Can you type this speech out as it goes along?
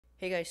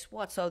Hey guys,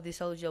 what's up? This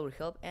is Jailbreak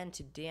Help, and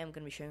today I'm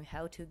gonna be showing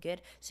how to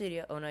get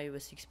Cydia on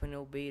iOS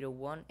 6.0 beta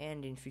 1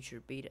 and in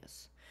future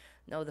betas.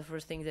 Now, the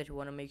first thing that you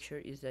want to make sure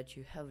is that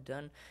you have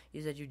done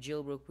is that you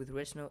jailbroke with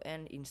Resno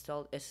and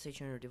installed SSH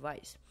on your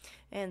device.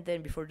 And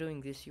then before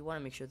doing this, you want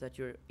to make sure that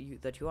you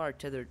are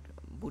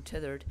boot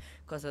tethered,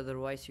 because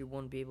otherwise you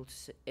won't be able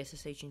to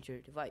SSH into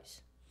your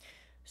device.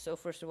 So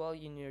first of all,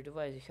 in your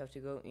device you have to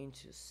go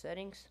into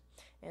settings,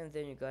 and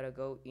then you gotta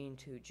go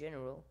into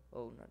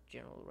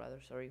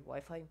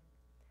Wi-Fi,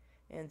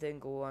 and then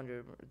go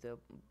under the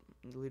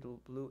little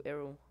blue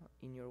arrow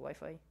in your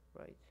Wi-Fi,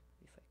 right?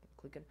 If I can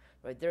click it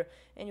right there,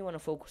 and you want to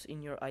focus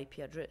in your IP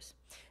address.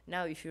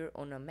 Now, if you're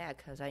on a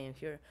Mac, as I am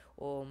here,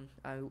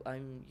 I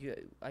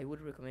would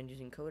recommend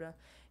using Coda,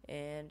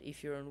 and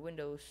if you're on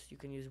Windows, you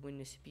can use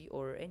WinSCP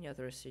or any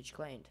other SSH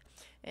client.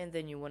 And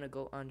then you want to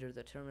go under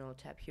the terminal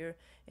tab here,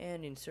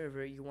 and in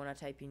server you want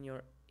to type in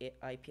your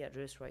IP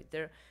address right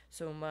there.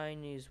 So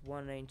mine is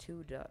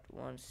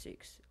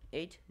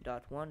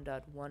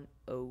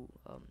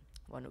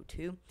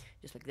 192.168.1.102,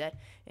 just like that.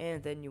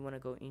 And then you want to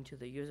go into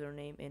the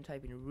username and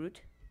type in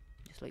root,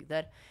 just like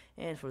that.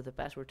 And for the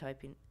password,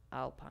 type in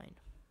Alpine,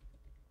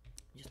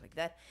 just like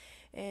that.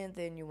 And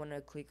then you want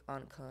to click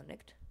on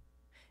connect,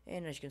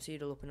 and as you can see,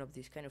 it'll open up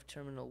this kind of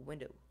terminal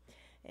window.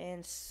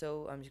 And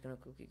so I'm just gonna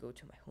quickly go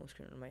to my home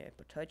screen on my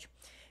iPod Touch,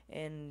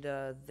 and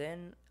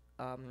then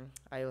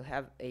I'll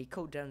have a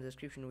code down in the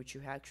description which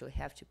you actually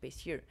have to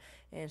paste here.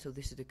 And so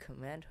this is the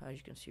command, as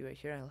you can see right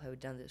here. I'll have it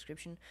down in the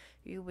description.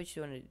 You want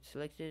to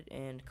select it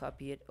and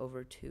copy it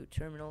over to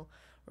terminal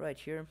right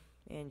here,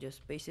 and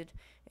just paste it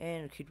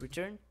and hit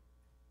return.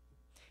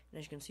 And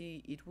as you can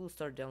see, it will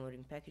start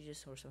downloading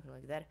packages or something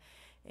like that,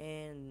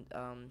 and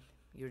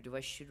your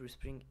device should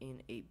respring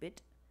in a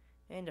bit,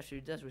 and after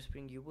it does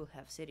respring, you will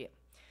have Cydia.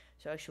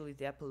 So actually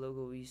the Apple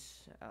logo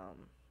is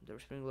the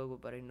respring logo,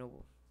 but I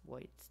know why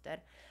it's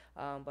that.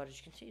 But as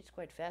you can see, it's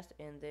quite fast.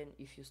 And then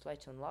if you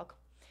slide to unlock,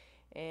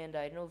 and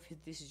I don't know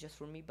if this is just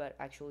for me, but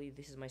actually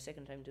this is my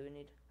second time doing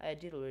it. I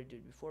did already do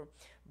it before,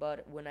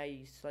 but when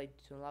I slide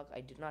to unlock, I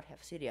did not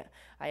have Cydia.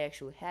 I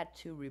actually had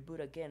to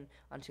reboot again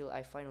until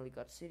I finally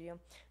got Cydia.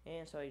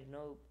 And so I don't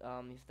know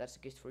if that's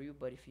the case for you,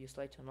 but if you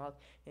slide to unlock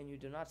and you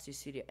do not see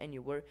Cydia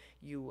anywhere,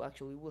 you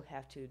actually will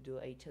have to do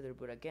a tether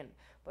boot again.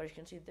 But as you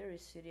can see, there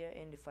is Cydia,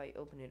 and if I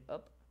open it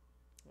up,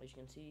 as you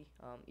can see,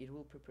 it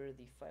will prepare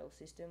the file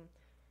system.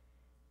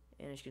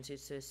 And as you can see, it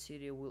says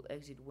Cydia will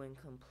exit when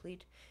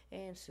complete,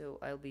 and so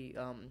I'll be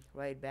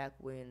right back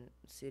when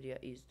Cydia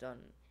is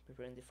done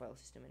preparing the file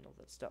system and all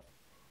that stuff.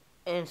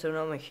 And so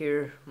now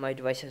my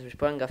device has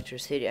resprung after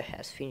Cydia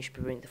has finished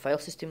preparing the file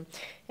system.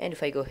 And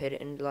if I go ahead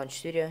and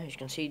launch Cydia, as you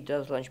can see, it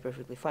does launch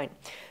perfectly fine.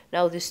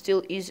 Now, this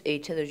still is a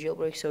tethered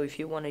jailbreak, so if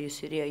you want to use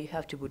Cydia, you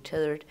have to boot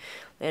tethered,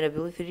 and I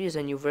believe it is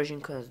a new version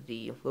because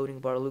the loading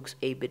bar looks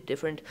a bit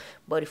different.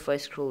 But if I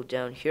scroll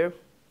down here,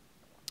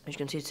 as you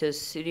can see, it says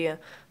Cydia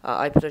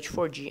iPod Touch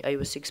 4G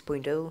iOS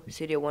 6.0,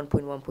 Cydia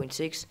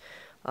 1.1.6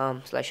 /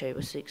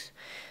 iOS 6.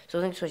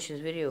 So thanks for watching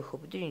this video.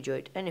 Hope you did enjoy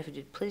it, and if you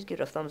did, please give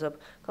it a thumbs up,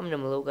 comment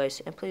down below,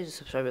 guys, and please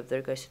subscribe up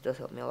there, guys. It does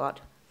help me a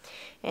lot.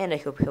 And I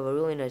hope you have a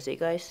really nice day,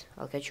 guys.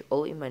 I'll catch you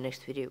all in my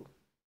next video.